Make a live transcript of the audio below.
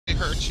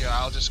hurt you,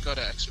 I'll just go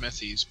to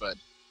Xmithie's, but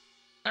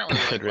I don't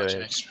really like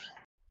watching X.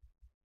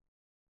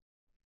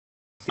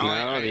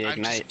 No, the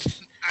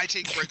Ignite. I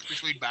take breaks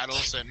between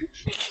battles and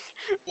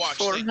watch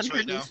things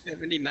right now.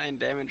 479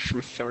 damage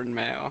from Thorn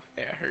Mail.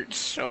 It hurts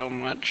so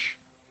much.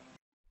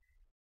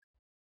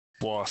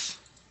 Boss.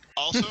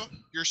 Also,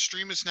 your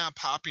stream is now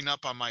popping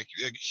up on my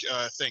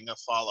thing of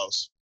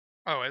follows.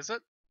 Oh, is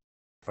it?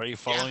 Are you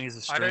following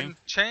his stream? I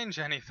didn't change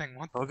anything.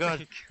 What oh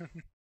god.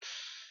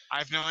 I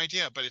have no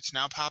idea, but it's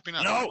now popping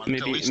up. No!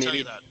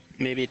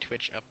 Maybe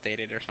Twitch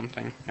updated or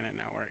something, and it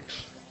now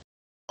works.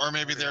 Or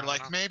maybe they're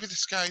like, maybe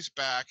this guy's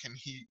back and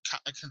he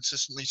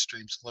consistently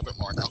streams a little bit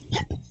more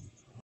now.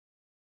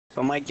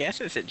 Well, my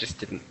guess is it just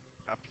didn't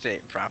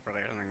update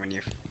properly or something when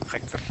you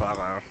clicked the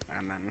follow,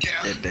 and then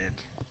it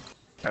did,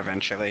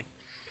 eventually.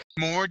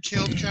 Mord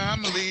killed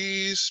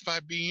Camelies by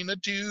being a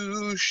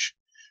douche.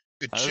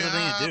 Good job.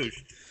 Being a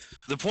douche.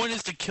 The point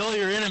is to kill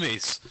your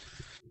enemies.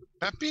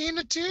 Not being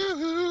a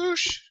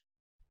douche.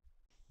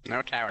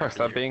 No tower.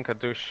 Stop being a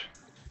douche.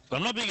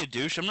 I'm not being a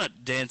douche. I'm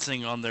not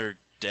dancing on their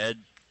dead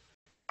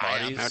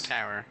bodies. No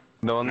tower.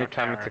 The only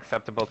time it's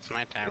acceptable It's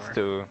my tower. is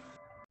to...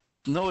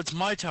 No, it's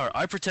my tower.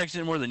 I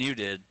protected it more than you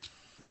did.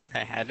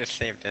 I just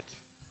saved it.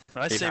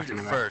 I saved it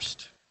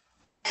first.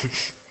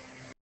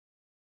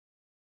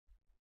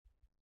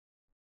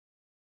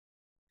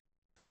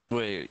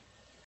 Wait.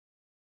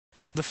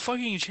 The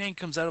fucking chain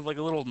comes out of like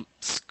a little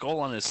skull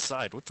on his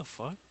side. What the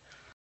fuck?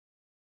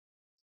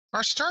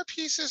 Are star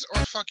pieces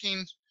or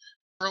fucking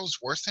pearls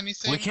worth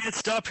anything? We can't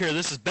stop here.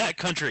 This is bat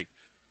country.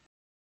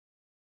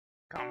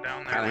 Calm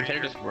down there. I think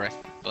they're just worth,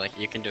 like,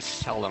 you can just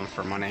sell them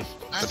for money.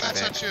 I thought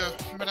so too,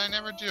 but I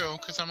never do,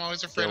 because I'm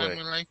always afraid I'm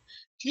gonna like,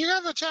 do you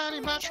have a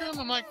tiny mushroom?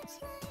 I'm like,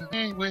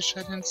 I wish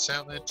I didn't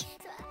sell it.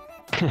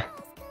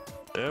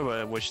 Oh,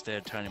 I wish they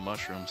had tiny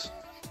mushrooms.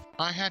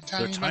 I had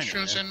tiny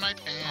mushrooms in my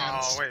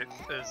pants. Oh wait,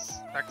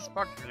 is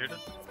Xbox muted?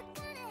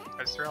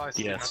 I just realized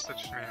he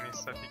messaged me and he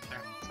said he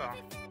can't, so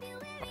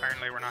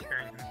apparently we're not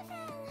hearing him.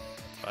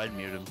 I'd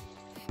mute him.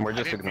 We're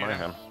just ignoring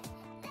him.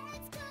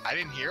 I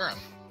didn't hear him.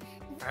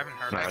 I haven't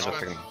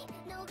heard him.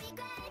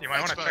 You might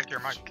want to check your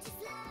mic.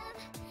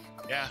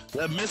 Yeah.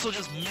 That missile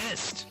just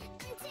missed!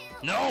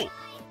 No!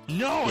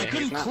 No, I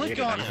couldn't click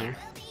on him!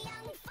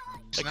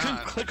 I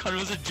couldn't click on him,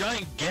 it was a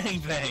giant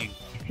gangbang!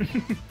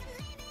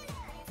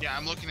 Yeah,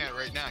 I'm looking at it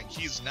right now.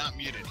 He's not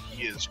muted.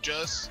 He is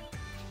just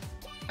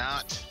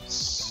not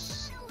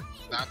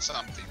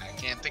something. I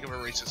can't think of a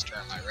racist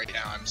term right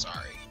now. I'm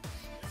sorry.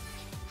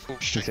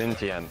 He's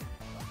Indian.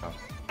 Oh,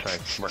 try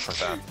to work with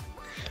that.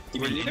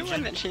 Were you the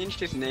one that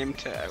changed his name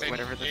to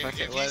whatever the fuck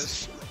it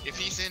was? If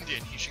he's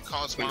Indian, he should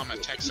call his mom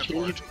at tech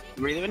support.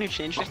 Were you the one who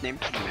changed his name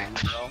to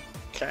Mangrel?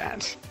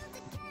 Cat.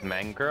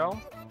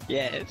 Mangrel?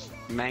 Yes,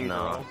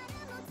 Mangrel.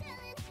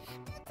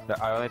 No.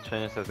 I only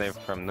changed his name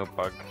from Noob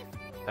Bug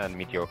and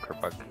Mediocre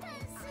Bug.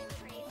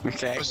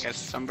 Okay, because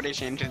somebody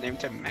changed his name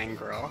to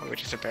Mangrel,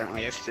 which is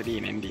apparently a city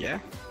in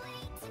India.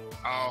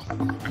 Oh.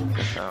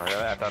 Oh,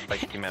 really? I thought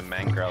like you meant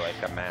Mangrel, like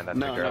a man that's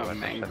a girl. No,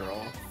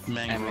 Mangrel.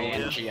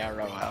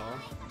 Mangrel.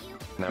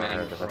 Never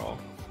heard of it.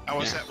 I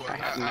wish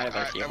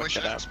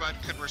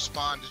Xbud could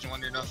respond and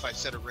want to know if I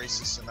said a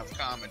racist enough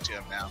comment to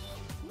him now.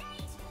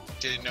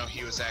 Didn't know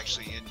he was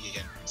actually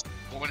Indian.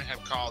 Wouldn't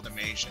have called him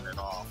Asian at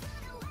all.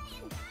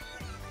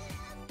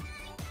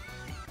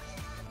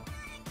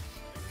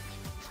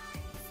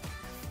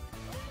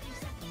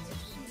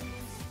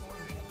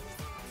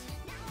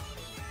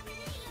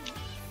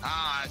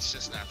 It's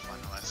just not fun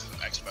unless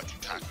Xbud can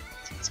talk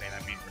and saying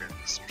I'm being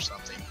racist or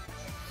something.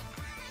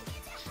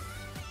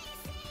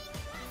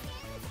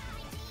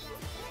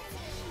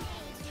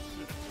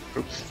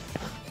 Oops.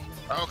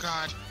 Oh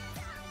god.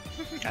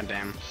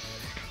 Goddamn.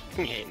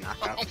 I hate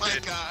knockout. Oh my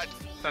god.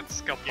 That's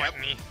skill point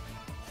me.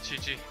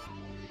 GG.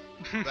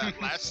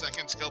 That last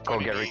second skill Go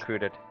point. get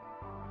recruited.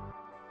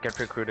 Get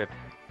recruited.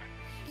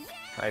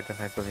 I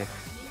believe.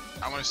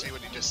 I want to see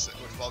what he just said,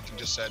 what Vulcan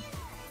just said.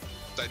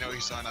 I know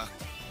he's on a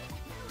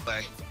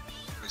play.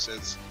 He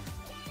says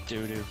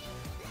doo doo.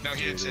 No,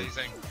 he didn't say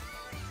anything.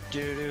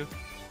 Doo doo.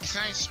 He's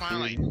nice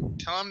smiling.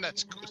 Tell him that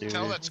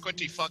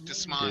Squinty fucked his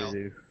smile.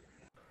 Doo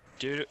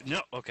doo.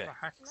 No, okay. What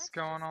the heck's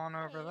going on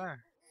over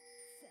there?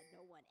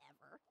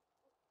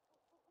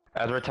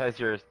 Advertise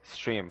your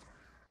stream.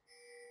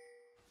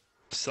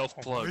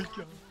 Self-plug.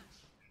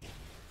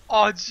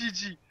 Oh,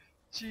 GG.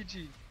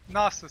 GG.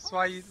 Nasus,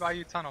 why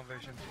you tunnel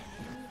vision?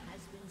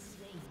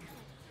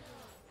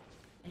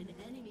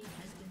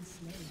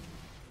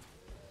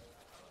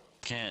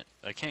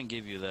 I can't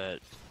give you that.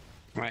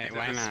 Wait,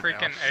 why not?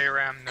 Freaking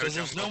ARAM. Because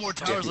there's no more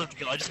towers left to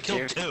kill. I just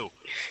killed 2.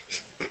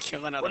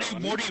 Kill another one.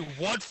 What more do you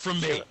want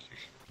from me?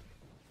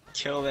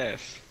 Kill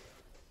this.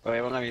 Wait,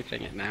 won't let me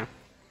ping it now.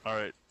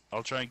 Alright,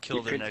 I'll try and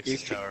kill the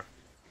Nexus tower.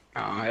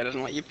 Oh, it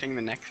doesn't let you ping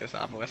the Nexus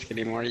obelisk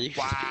anymore. You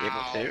should be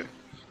able to.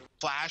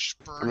 Flash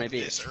burn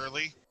this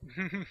early.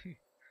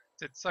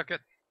 Did suck it.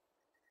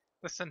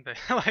 Listen,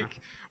 like,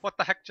 what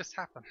the heck just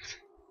happened?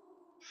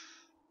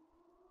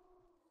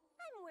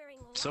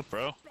 What's up,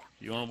 bro?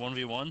 You want a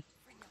 1v1?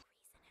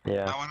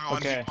 Yeah. I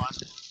want to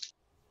 1v1.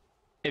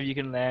 If you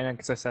can land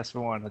a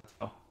successful one, let's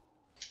go.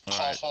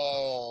 Right.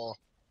 Oh,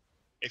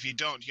 if you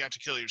don't, you have to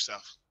kill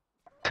yourself.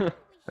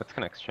 That's kind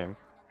of extreme.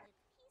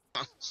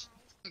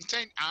 It's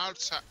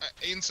outside,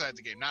 inside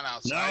the game, not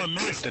outside. No, I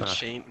missed. The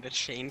chain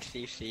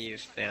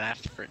CCs, they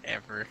last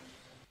forever.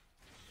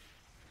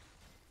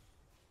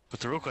 But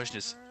the real question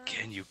is,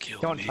 can you kill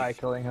Don't me? try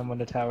killing him on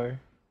the tower.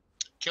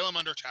 Kill him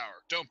under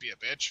tower. Don't be a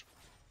bitch.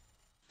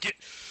 Get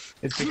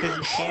It's because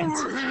you can't.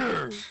 over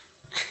here!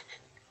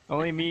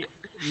 Only me.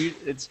 You.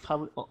 It's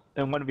probably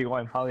in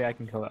 1v1. Probably I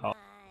can kill it all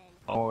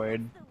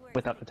forward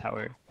without the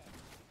tower.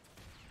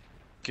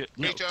 Get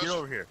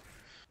over here.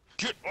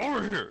 Get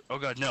over here! Oh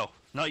god, no.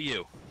 Not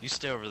you. You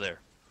stay over there.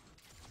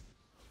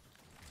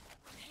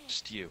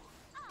 Just you.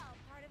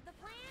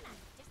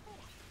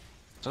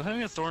 Stop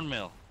having a thorn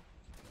mail.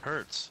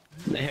 Hurts.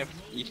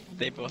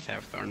 They both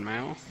have thorn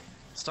mail.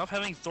 Stop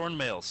having thorn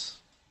mails.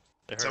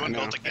 They hurt. Someone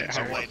built a I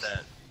game like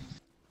that.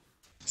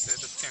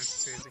 This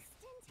game's too easy.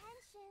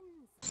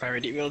 Why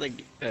would you build a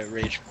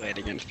rage blade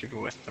against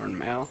people with thorn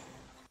mail?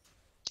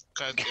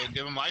 Because it'll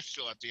give him life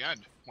steal at the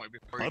end. Right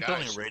before he I'm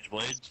building dies. a rage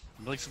blade. It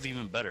makes it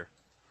even better.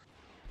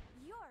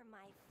 You're my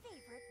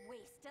favorite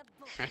waste of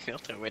bullshit. I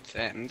built a wit's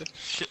end.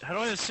 Shit, how do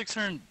I have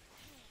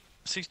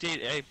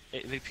 668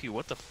 AP?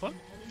 What the fuck?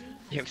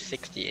 You have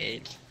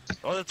 68.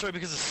 Oh, that's right,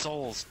 because of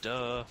souls.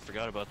 Duh.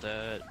 Forgot about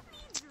that.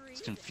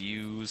 It's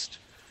confused.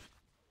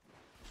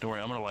 Don't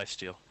worry, I'm gonna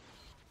lifesteal.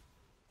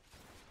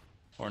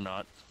 Or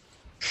not.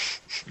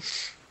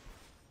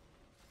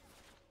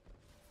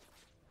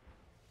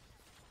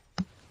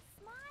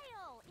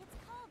 Smile! It's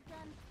called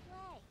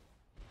gunplay.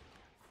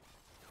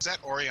 Is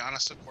that Oriana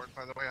support,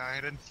 by the way,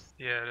 Idenn?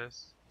 Yeah, it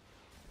is.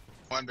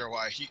 Wonder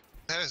why he.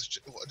 That is.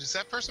 Is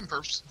that person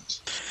purpose?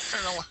 I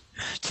don't know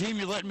why. Team,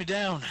 you're letting me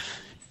down.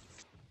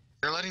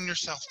 You're letting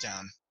yourself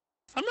down.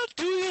 I'm not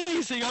doing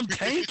anything, I'm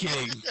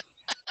tanking!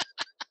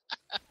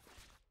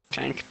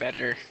 Tank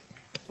better.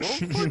 Well,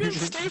 fucking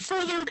stay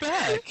further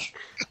back!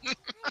 I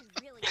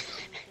really want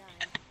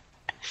gun.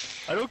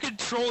 I don't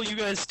control you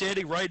guys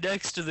standing right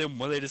next to them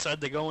when they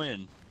decide to go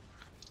in.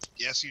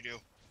 Yes, you do.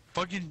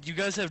 Fucking, you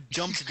guys have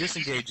jump to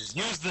disengages.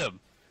 Use them!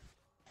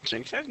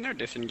 Jinx has no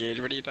disengage,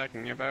 what are you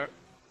talking about?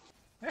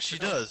 She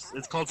does.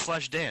 It's called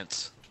slash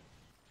dance.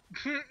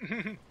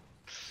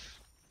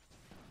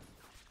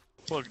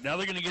 Look, now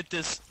they're gonna get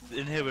this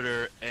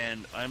inhibitor,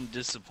 and I'm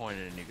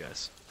disappointed in you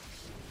guys.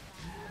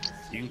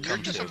 You can You're come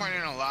too. disappointing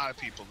in a lot of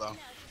people, though.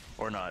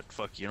 Or not.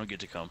 Fuck you, don't get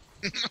to come.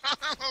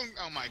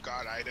 Oh my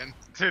god, Idenn.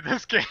 Dude,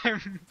 this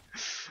game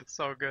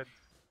so good.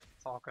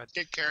 It's all good.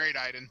 Get carried,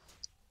 Idenn.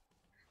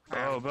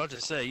 Oh, about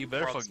to say, you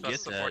better World's fucking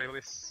best get support, that. at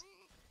least.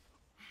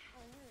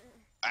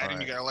 Idenn,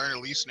 Alright. you gotta learn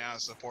Elise now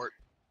as support.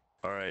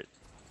 Alright.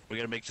 We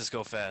gotta make this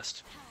go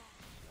fast.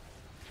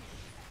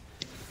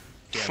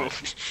 Damn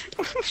it.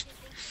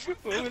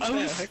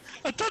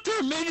 I thought there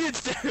were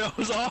minions there! I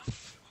was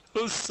off!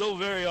 I was so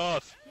very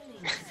off.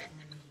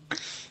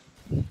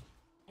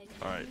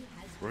 Alright,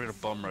 we're gonna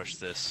bum rush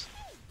this.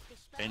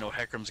 Ain't no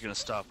Heckram's gonna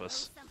stop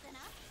us. Something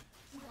up?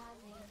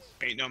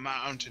 Ain't no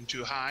mountain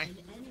too high.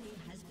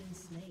 Weapon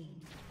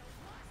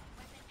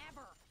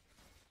ever.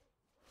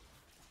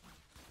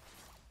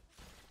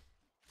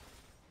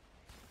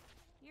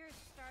 You're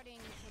starting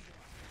to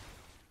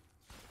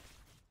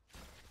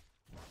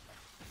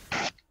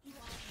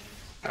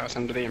I was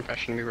under the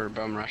impression we were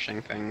bum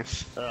rushing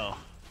things. Oh.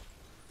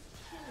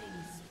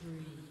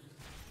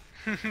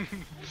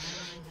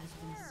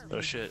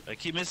 Oh shit, I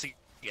keep missing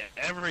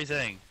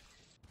everything.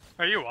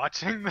 Are you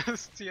watching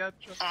this yet?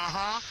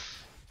 Uh-huh.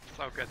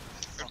 So good.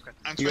 So good.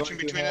 I'm switching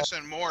between us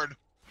and Mord.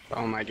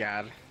 Oh my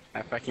god.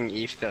 That fucking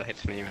E still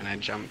hits me when I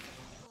jump.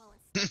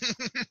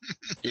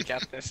 You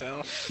got this,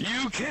 Elf?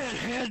 You can't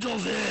handle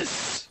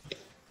this!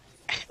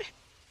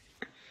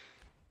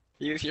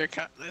 Use your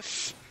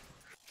cutlass.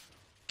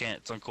 Can't,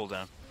 it's on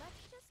cooldown.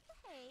 let's just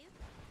behave.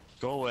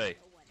 Go away.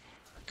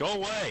 Go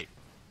away!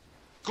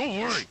 Go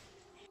away!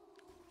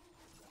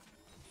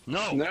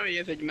 No! No, he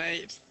has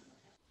ignite.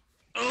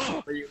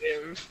 Oh! Where you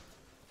live.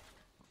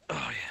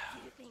 Oh yeah.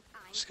 You think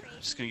I'm Just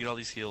crazy? gonna get all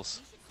these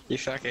heals. You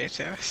suck,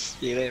 Atos.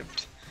 You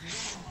lived.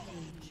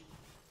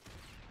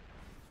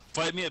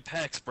 Fight me at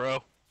PAX,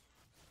 bro.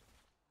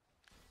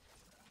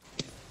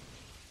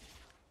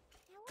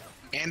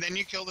 And then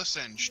you kill the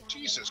Singe.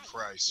 Jesus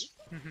Christ.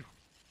 He's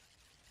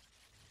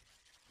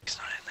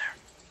not in there.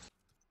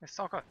 It's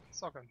so good.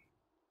 So good.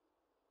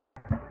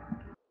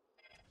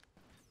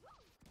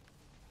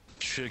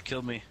 Should've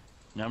killed me.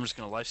 Now I'm just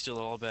gonna lifesteal it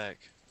all back.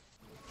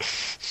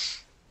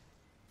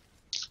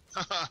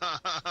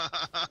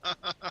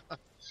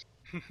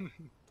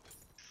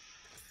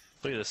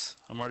 Look at this.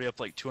 I'm already up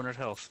like 200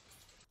 health.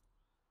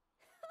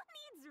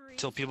 Needs reason.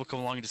 Until people come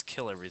along and just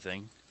kill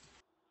everything.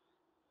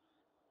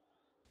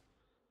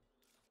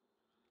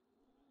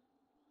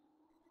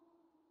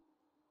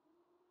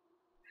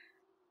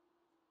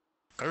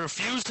 I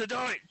refuse to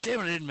die! Damn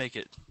it, I didn't make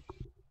it.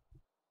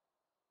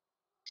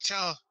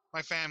 Tell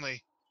my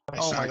family. I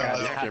Oh said my god,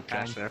 hello. yeah. You're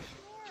passive.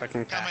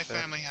 Fucking Tell my passive.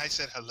 family I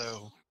said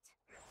hello.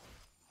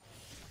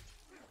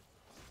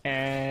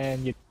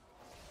 And you.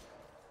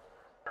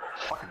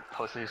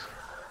 pussies.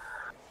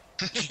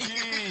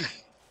 GG!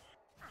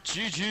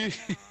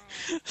 GG!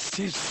 This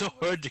team's so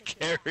hard to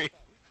carry.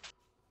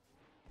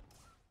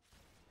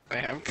 They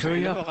have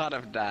kind of a lot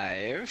of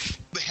dives.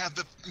 They have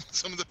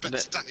some of the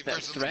best divers The in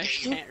the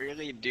Thresh game. can't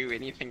really do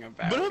anything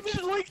about But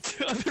it.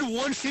 I've been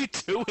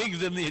 1v2ing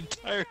them the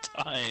entire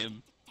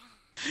time.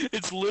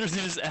 It's literally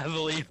just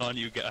Avaline on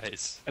you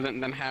guys. And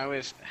then how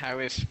is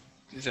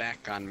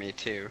Zach on me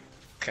too?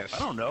 Cause I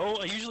don't know.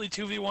 I usually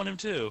 2v1 him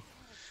too.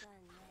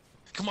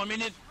 Come on,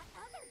 minion.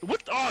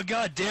 What? Oh,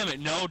 god damn it.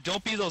 No,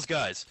 don't be those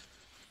guys.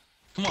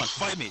 Come on,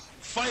 fight me.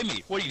 Fight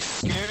me. What, are you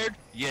scared?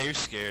 Yeah, you're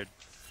scared.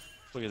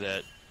 Look at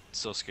that.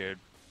 So scared.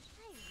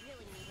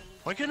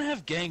 Why can't I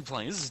have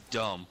Gangplank? This is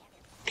dumb.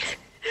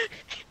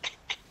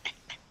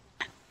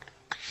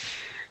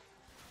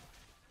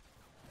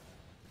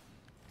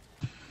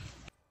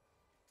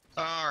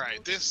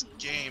 Alright, this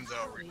game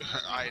though,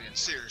 Idenn,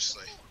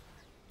 seriously.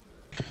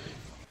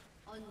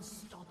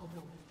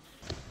 Unstoppable.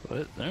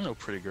 What? There are no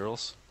pretty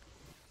girls.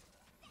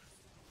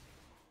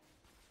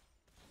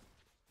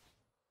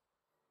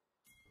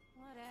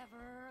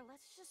 Whatever.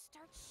 Let's just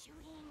start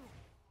shooting.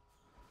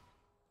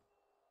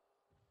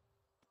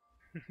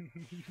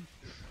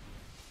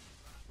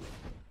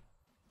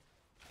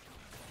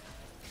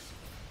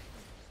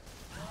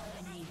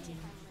 Dominating.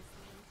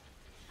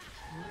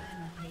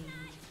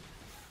 Rampage.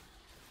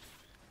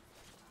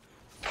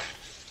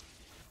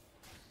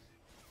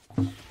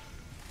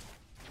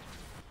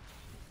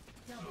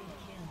 Double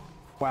kill.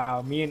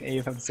 Wow, me and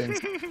Ave have the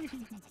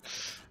same.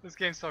 This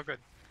game's so good.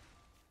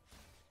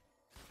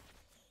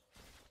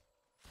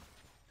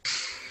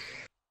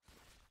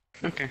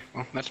 okay,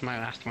 well that's my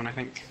last one I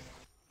think.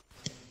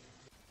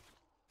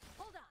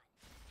 Hold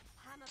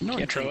on. No one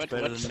Pietro, thinks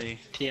better what's than me.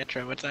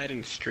 Pietro, what's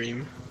Iden's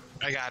stream?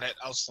 I got it,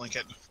 I'll slink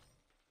it.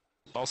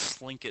 I'll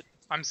slink it.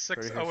 I'm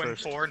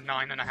 6-0-4,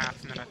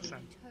 9.5 minutes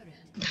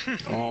in.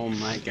 Oh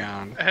my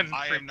god. And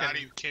I am not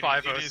even kidding.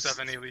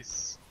 507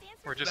 Elise.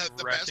 We're just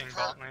The best wrecking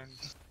part- bot lane.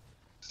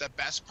 The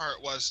best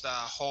part was the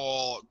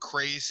whole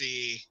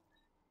crazy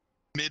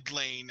mid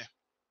lane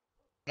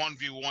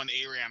 1v1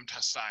 ARAM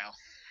style.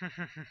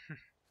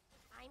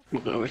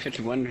 Well, if it's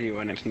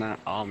 1v1, it's not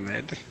all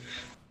mid.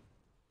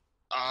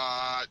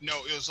 No,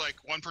 it was like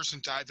one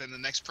person died, then the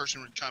next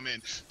person would come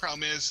in.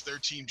 Problem is, their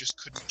team just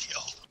couldn't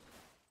kill.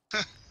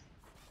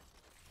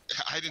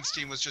 Idenn's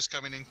team was just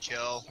coming and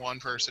kill one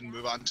person,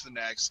 move on to the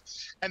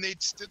next, and the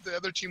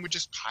other team would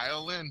just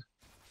pile in.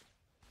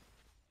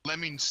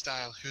 Lemming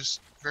style, who's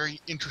very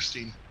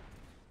interesting.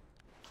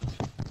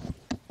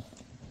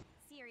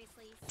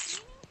 Seriously,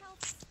 streaming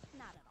helps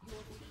not at all.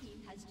 Your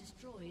team has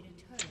destroyed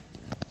a turret.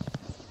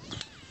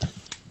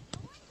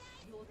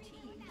 Your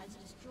team has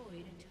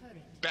destroyed a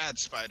turret. Bad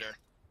spider.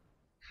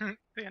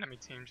 The enemy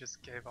team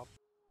just gave up.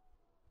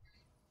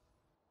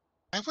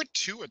 I would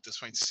 2 at this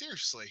point,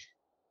 seriously.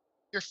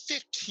 You're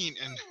 15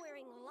 and You're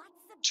wearing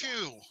lots of 2,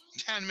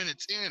 10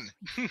 minutes in.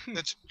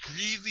 That's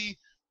really,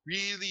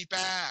 really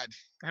bad.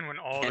 And when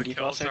all And the you've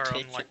kills also are on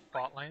taken- like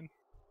bot lane.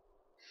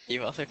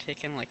 You've also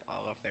taken like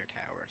all of their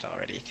towers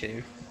already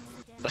too.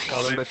 Like,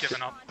 Well, they've But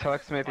given up. tell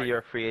Xmithie you're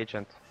a free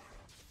agent.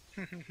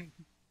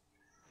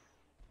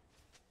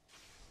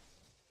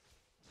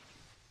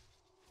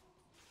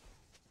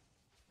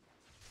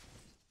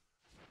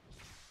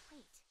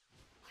 Wait,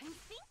 I'm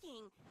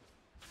thinking.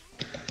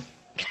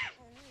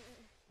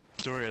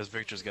 Story as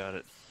Victor's got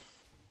it.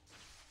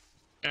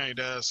 Yeah, he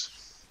does.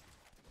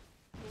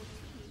 Your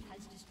team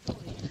has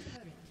destroyed a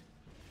turret.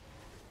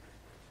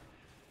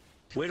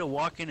 Way to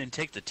walk in and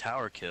take the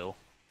tower kill.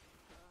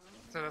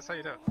 So that's how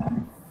you do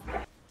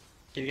it.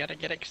 you gotta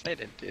get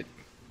excited, dude.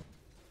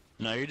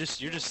 No, you're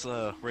just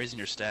raising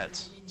your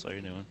stats. That's all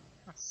you're doing.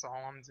 That's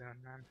all I'm doing,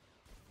 man.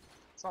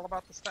 It's all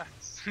about the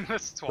stats.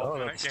 This All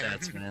 12-minute about the game.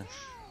 stats, man.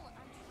 Oh,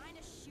 I'm trying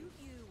to shoot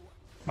you.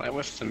 That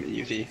was some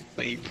easy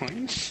league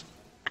points.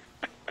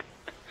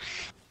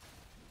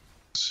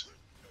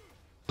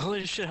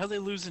 Holy shit! How they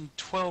lose in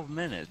 12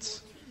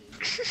 minutes?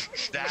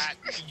 That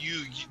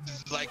you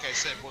like I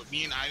said, what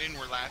me and Idenn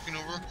were laughing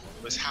over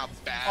was how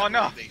bad Oh,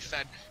 no. they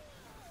fed.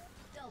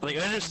 Like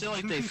I understand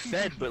like they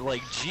fed, but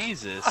like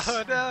Jesus.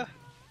 Oh, no.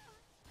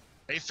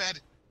 They fed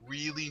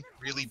really,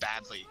 really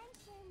badly.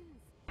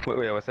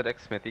 Wait, was it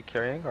Xmithie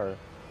carrying or?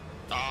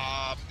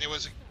 It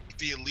was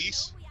the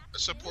Elise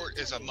support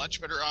is a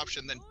much better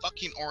option than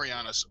fucking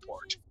Orianna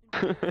support.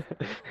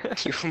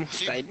 You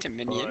almost died to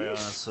minions.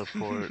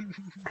 Support.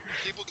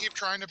 People keep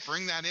trying to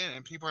bring that in,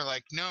 and people are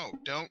like, "No,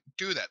 don't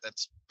do that.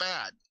 That's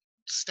bad.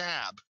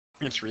 Stab."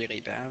 It's really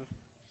bad.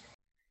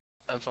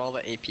 Of all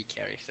the AP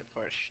carry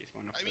supports, she's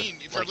one of I the mean,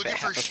 if you're like, looking that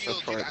for have a shield,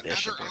 support, get they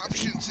should other do it.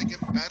 options to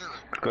get better.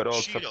 Good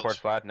old Shield. support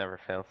Vlad never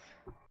fails.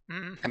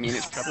 I mean,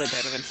 it's probably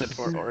better than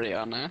support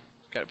Orianna.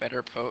 Got a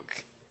better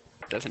poke.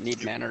 Doesn't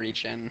need mana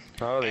regen.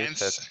 Holy And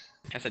shit.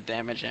 Has a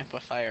damage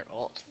amplifier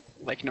ult.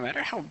 Like, no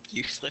matter how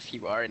useless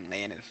you are in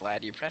lane as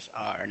Vlad, you press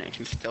R and it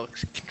can still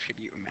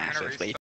contribute massively